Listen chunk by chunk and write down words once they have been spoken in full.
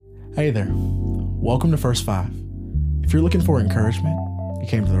Hey there, welcome to First Five. If you're looking for encouragement, you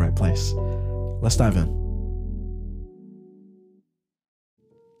came to the right place. Let's dive in.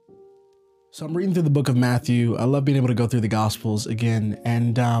 So I'm reading through the book of Matthew. I love being able to go through the Gospels again.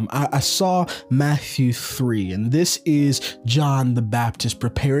 And I saw Matthew 3, and this is John the Baptist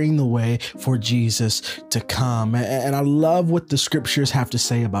preparing the way for Jesus to come. And I love what the scriptures have to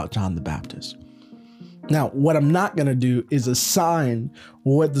say about John the Baptist. Now, what I'm not going to do is assign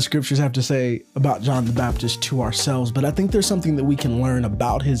what the scriptures have to say about John the Baptist to ourselves, but I think there's something that we can learn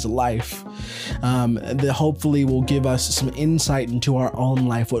about his life that hopefully will give us some insight into our own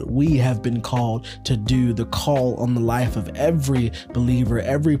life, what we have been called to do, the call on the life of every believer,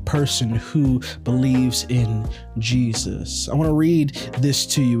 every person who believes in Jesus. I want to read this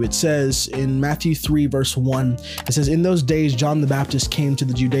to you. It says in Matthew 3, verse 1, it says, "In those days, John the Baptist came to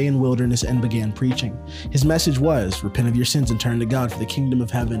the Judean wilderness and began preaching. His message was, repent of your sins and turn to God, for the kingdom of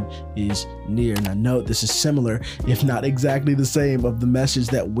heaven is near." Now note, this is similar, if not exactly the same, of the message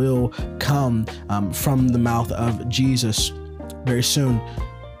that will come from the mouth of Jesus very soon.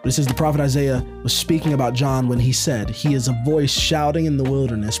 But it says the prophet Isaiah was speaking about John when he said, "He is a voice shouting in the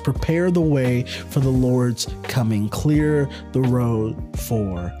wilderness, prepare the way for the Lord's coming, clear the road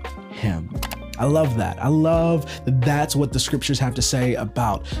for him." I love that. I love that that's what the scriptures have to say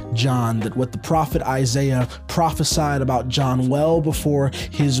about John, that what the prophet Isaiah prophesied about John well before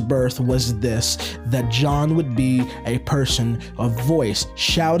his birth was this, that John would be a person, a voice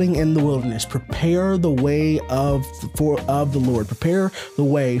shouting in the wilderness, prepare the way of the Lord, prepare the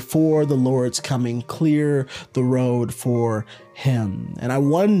way for the Lord's coming, clear the road for him. And I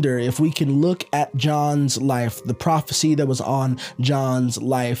wonder if we can look at John's life, the prophecy that was on John's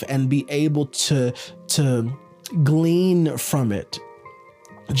life, and be able to glean from it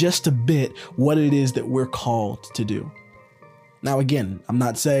just a bit what it is that we're called to do. Now, again, I'm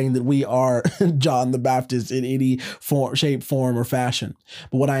not saying that we are John the Baptist in any form, shape, form, or fashion.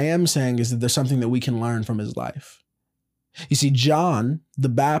 But what I am saying is that there's something that we can learn from his life. You see, John the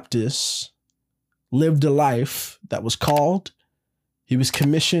Baptist lived a life that was called. He was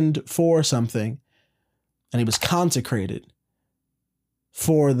commissioned for something, and he was consecrated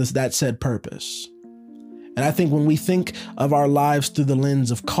for that said purpose. And I think when we think of our lives through the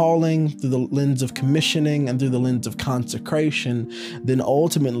lens of calling, through the lens of commissioning, and through the lens of consecration, then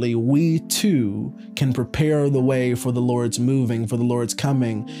ultimately we too can prepare the way for the Lord's moving, for the Lord's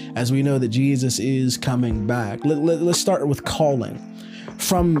coming, as we know that Jesus is coming back. Let's start with calling.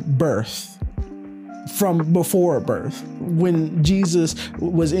 From birth. From before birth, when Jesus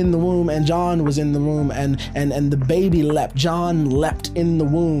was in the womb and John was in the womb and the baby leapt, John leapt in the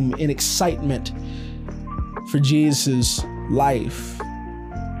womb in excitement for Jesus' life.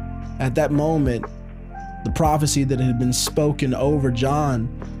 At that moment, the prophecy that had been spoken over John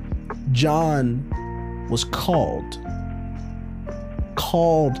was called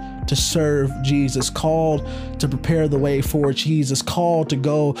to serve Jesus, called to prepare the way for Jesus, called to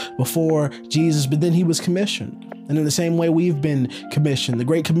go before Jesus, but then he was commissioned. And in the same way, we've been commissioned. The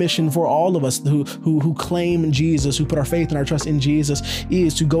great commission for all of us who claim Jesus, who put our faith and our trust in Jesus,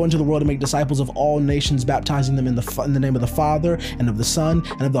 is to go into the world and make disciples of all nations, baptizing them in the name of the Father and of the Son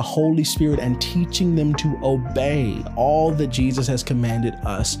and of the Holy Spirit, and teaching them to obey all that Jesus has commanded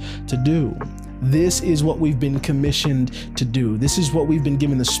us to do. This is what we've been commissioned to do. This is what we've been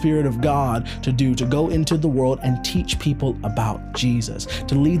given the Spirit of God to do, to go into the world and teach people about Jesus,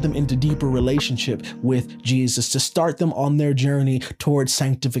 to lead them into deeper relationship with Jesus, to start them on their journey towards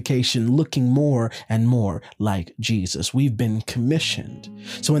sanctification, looking more and more like Jesus. We've been commissioned.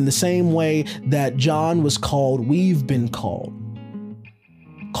 So in the same way that John was called, we've been called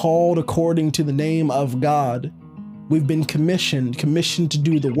according to the name of God. We've been commissioned to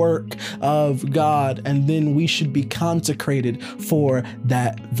do the work of God, and then we should be consecrated for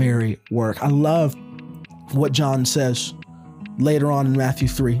that very work. I love what John says later on in Matthew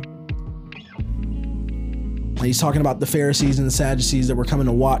 3. He's talking about the Pharisees and the Sadducees that were coming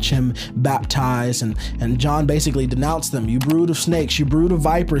to watch him baptize, and John basically denounced them. "You brood of snakes, you brood of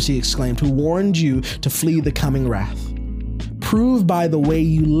vipers," he exclaimed, "who warned you to flee the coming wrath. Prove by the way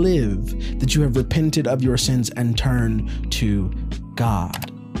you live that you have repented of your sins and turned to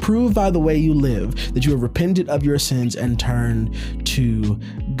God." Prove by the way you live that you have repented of your sins and turned to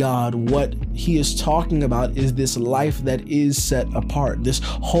God. What he is talking about is this life that is set apart, this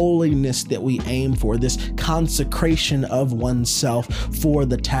holiness that we aim for, this consecration of oneself for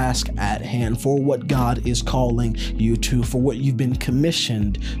the task at hand, for what God is calling you to, for what you've been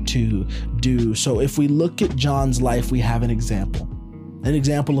commissioned to do. So if we look at John's life, we have an example. An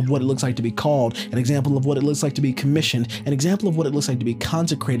example of what it looks like to be called, an example of what it looks like to be commissioned, an example of what it looks like to be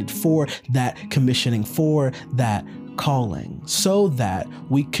consecrated for that commissioning, for that calling, so that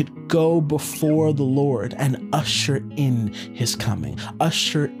we could go before the Lord and usher in his coming,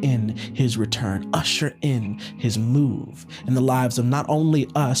 usher in his return, usher in his move in the lives of not only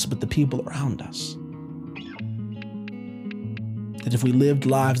us, but the people around us. That if we lived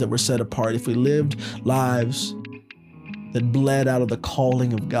lives that were set apart, if we lived lives that bled out of the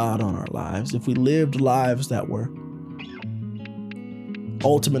calling of God on our lives, if we lived lives that were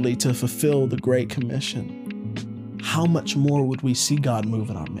ultimately to fulfill the Great Commission, how much more would we see God move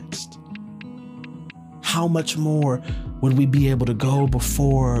in our midst? How much more would we be able to go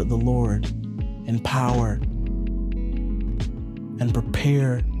before the Lord in power and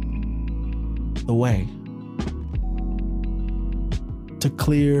prepare the way to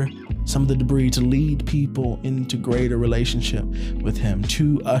clear some of the debris, to lead people into greater relationship with him,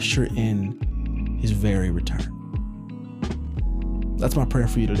 to usher in his very return. That's my prayer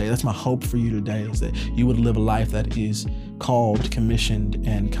for you today. That's my hope for you today, is that you would live a life that is called, commissioned,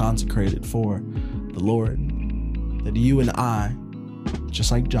 and consecrated for the Lord. That you and I,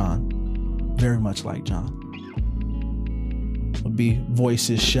 just like John, very much like John, would be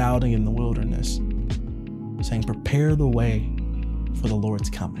voices shouting in the wilderness, saying, prepare the way for the Lord's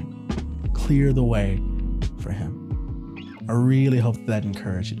coming. Clear the way for him. I really hope that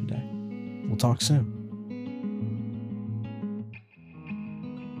encouraged you today. We'll talk soon.